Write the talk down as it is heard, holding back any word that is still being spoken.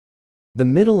The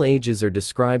Middle Ages are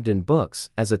described in books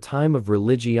as a time of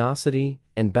religiosity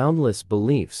and boundless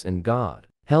beliefs in God.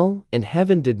 Hell and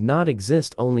heaven did not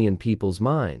exist only in people's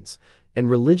minds, and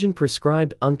religion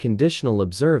prescribed unconditional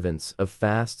observance of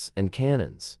fasts and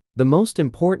canons. The most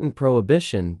important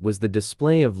prohibition was the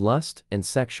display of lust and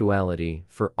sexuality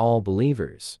for all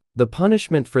believers. The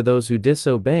punishment for those who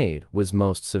disobeyed was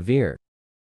most severe.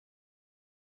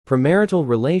 Premarital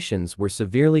relations were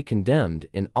severely condemned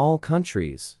in all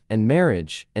countries, and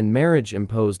marriage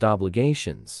imposed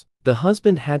obligations. The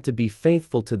husband had to be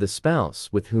faithful to the spouse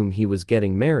with whom he was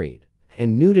getting married,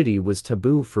 and nudity was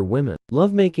taboo for women.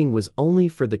 Lovemaking was only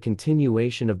for the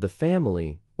continuation of the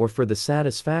family or for the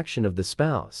satisfaction of the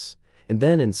spouse, and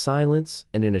then in silence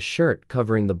and in a shirt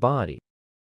covering the body.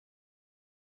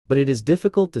 But it is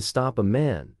difficult to stop a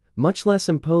man, much less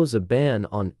impose a ban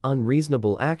on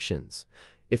unreasonable actions,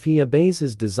 if he obeys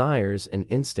his desires and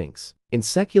instincts. In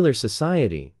secular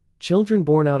society, children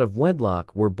born out of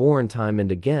wedlock were born time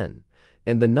and again,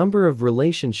 and the number of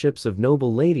relationships of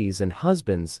noble ladies and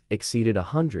husbands exceeded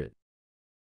 100.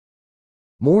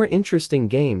 More interesting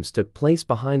games took place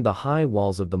behind the high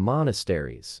walls of the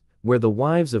monasteries, where the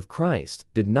wives of Christ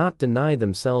did not deny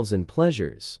themselves in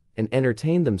pleasures, and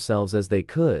entertained themselves as they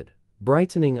could,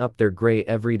 brightening up their gray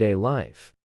everyday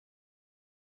life.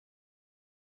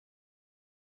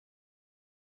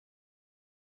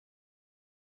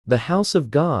 The house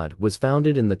of God was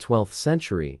founded in the 12th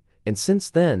century, and since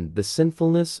then the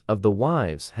sinfulness of the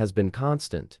wives has been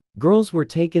constant. Girls were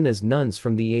taken as nuns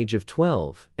from the age of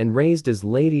 12 and raised as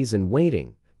ladies in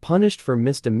waiting, punished for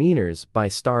misdemeanors by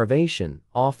starvation,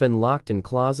 often locked in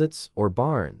closets or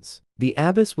barns. The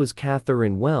abbess was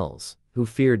Catherine Wells, who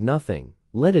feared nothing,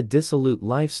 led a dissolute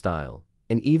lifestyle,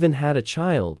 and even had a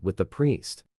child with the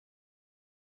priest.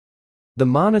 The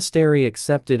monastery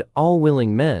accepted all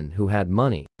willing men who had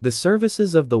money. The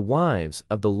services of the wives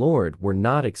of the Lord were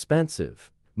not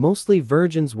expensive. Mostly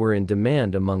virgins were in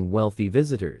demand among wealthy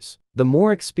visitors. The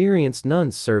more experienced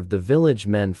nuns served the village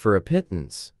men for a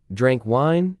pittance, drank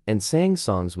wine, and sang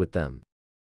songs with them.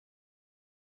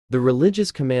 The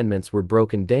religious commandments were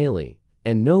broken daily,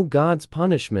 and no God's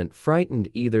punishment frightened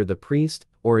either the priest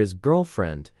or his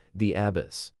girlfriend, the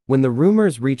abbess. When the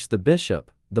rumors reached the bishop,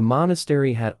 the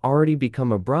monastery had already become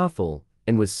a brothel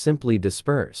and was simply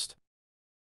dispersed.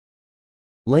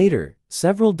 Later,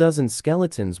 several dozen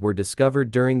skeletons were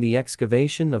discovered during the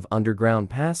excavation of underground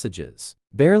passages.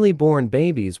 Barely born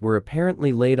babies were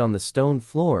apparently laid on the stone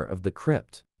floor of the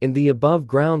crypt. In the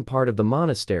above-ground part of the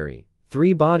monastery,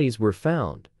 3 bodies were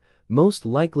found, most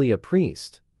likely a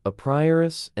priest, a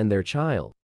prioress, and their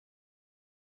child.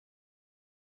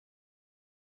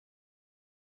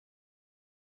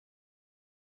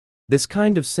 This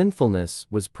kind of sinfulness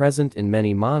was present in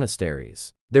many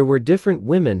monasteries. There were different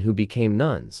women who became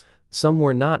nuns. Some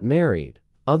were not married,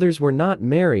 others were not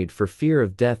married for fear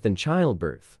of death and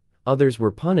childbirth, others were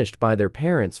punished by their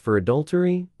parents for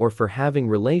adultery or for having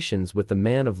relations with a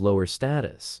man of lower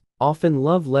status. Often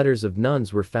love letters of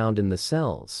nuns were found in the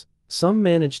cells. Some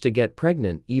managed to get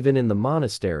pregnant even in the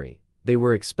monastery. They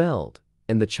were expelled,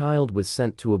 and the child was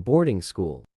sent to a boarding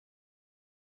school.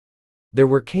 There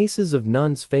were cases of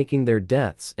nuns faking their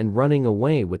deaths and running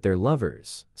away with their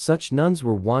lovers. Such nuns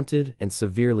were wanted and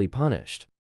severely punished.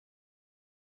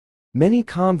 Many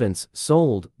convents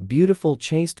sold beautiful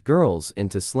chaste girls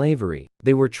into slavery.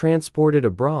 They were transported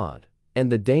abroad,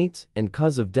 and the date and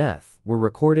cause of death were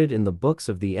recorded in the books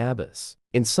of the abbess.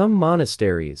 In some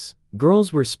monasteries,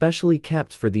 girls were specially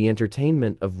kept for the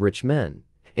entertainment of rich men,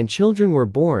 and children were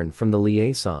born from the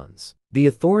liaisons. The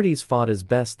authorities fought as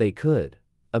best they could.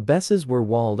 Abbesses were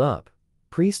walled up,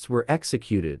 priests were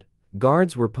executed,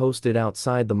 guards were posted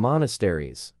outside the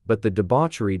monasteries, but the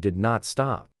debauchery did not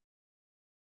stop.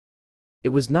 It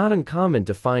was not uncommon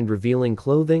to find revealing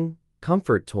clothing,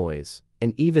 comfort toys,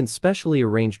 and even specially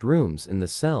arranged rooms in the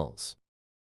cells.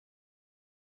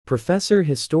 Professor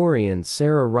historian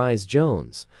Sarah Rice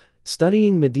Jones,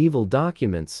 studying medieval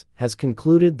documents, has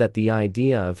concluded that the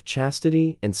idea of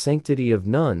chastity and sanctity of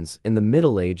nuns in the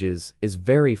Middle Ages is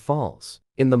very false.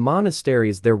 In the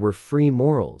monasteries there were free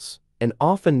morals, and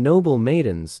often noble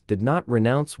maidens did not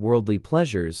renounce worldly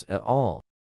pleasures at all.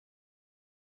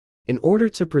 In order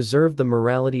to preserve the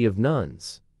morality of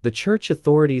nuns, the church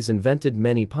authorities invented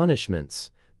many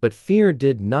punishments, but fear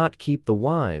did not keep the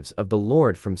wives of the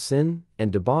Lord from sin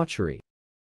and debauchery.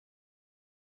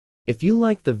 If you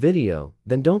liked the video,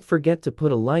 then don't forget to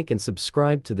put a like and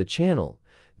subscribe to the channel.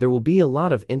 There will be a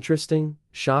lot of interesting,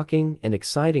 shocking, and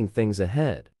exciting things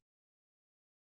ahead.